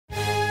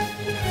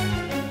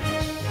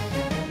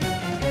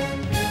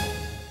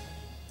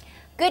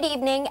Good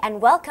evening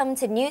and welcome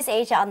to News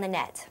Asia on the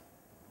Net.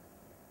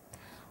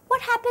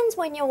 What happens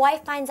when your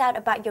wife finds out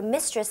about your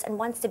mistress and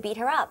wants to beat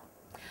her up?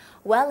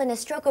 Well, in a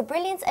stroke of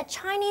brilliance, a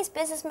Chinese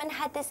businessman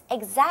had this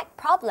exact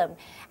problem,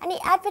 and he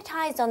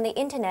advertised on the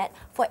internet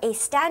for a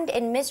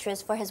stand-in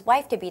mistress for his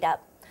wife to beat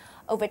up.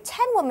 Over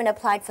 10 women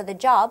applied for the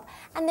job,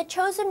 and the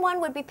chosen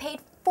one would be paid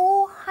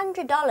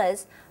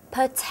 $400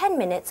 per 10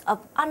 minutes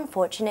of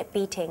unfortunate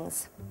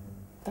beatings.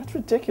 That's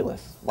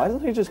ridiculous. Why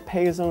doesn't he just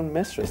pay his own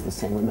mistress the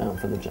same amount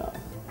for the job?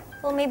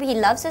 Well, maybe he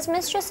loves his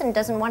mistress and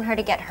doesn't want her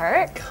to get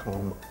hurt.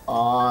 Come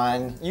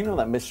on. You know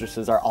that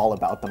mistresses are all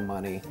about the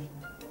money.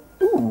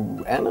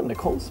 Ooh, Anna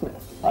Nicole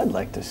Smith. I'd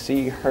like to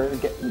see her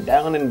getting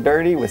down and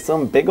dirty with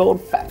some big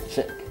old fat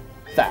chick.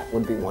 That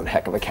would be one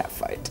heck of a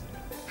catfight.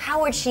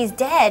 Howard, she's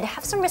dead.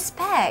 Have some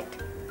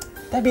respect.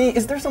 Debbie,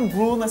 is there some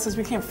rule that says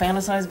we can't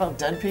fantasize about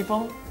dead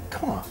people?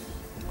 Come on.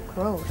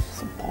 Gross.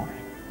 So boring.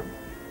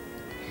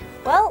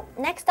 Well,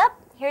 next up,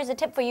 here's a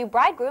tip for you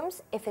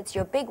bridegrooms. If it's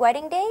your big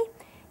wedding day,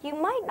 you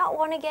might not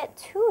want to get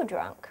too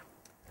drunk.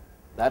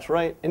 That's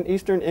right. In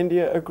eastern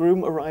India, a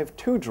groom arrived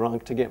too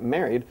drunk to get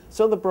married,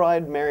 so the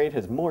bride married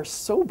his more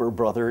sober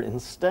brother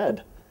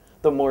instead.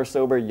 The more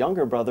sober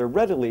younger brother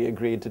readily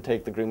agreed to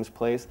take the groom's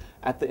place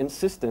at the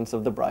insistence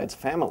of the bride's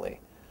family.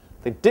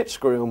 The ditch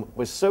groom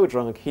was so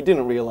drunk he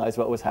didn't realize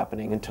what was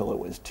happening until it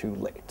was too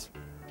late.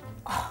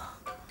 Oh,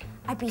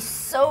 I'd be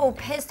so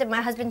pissed if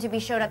my husband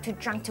showed up too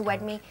drunk to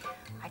wed me.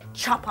 I'd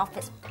chop off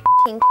his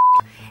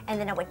and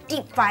then I would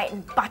deep fry it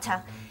in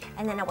butter,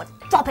 and then I would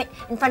flop it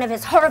in front of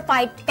his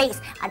horrified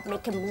face. I'd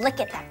make him lick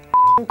it,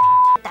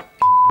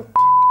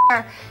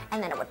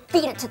 and then I would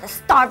feed it to the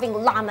starving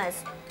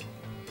llamas.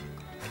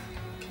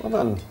 Well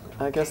then,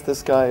 I guess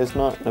this guy is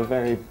not in a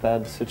very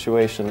bad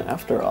situation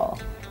after all.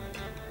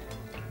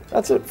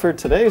 That's it for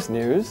today's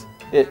news.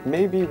 It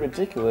may be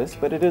ridiculous,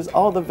 but it is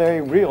all the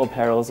very real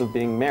perils of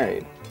being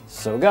married.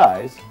 So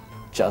guys,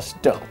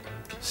 just don't.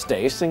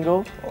 Stay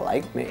single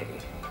like me.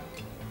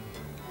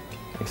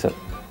 Except,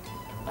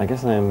 I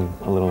guess I am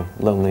a little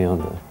lonely on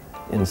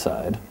the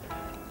inside.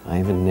 I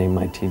even named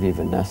my TV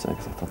Vanessa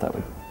because I thought that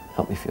would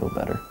help me feel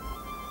better.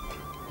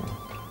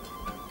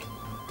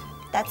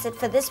 That's it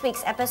for this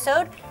week's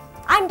episode.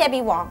 I'm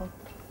Debbie Wong.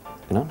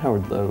 And I'm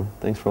Howard Lowe.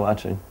 Thanks for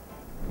watching.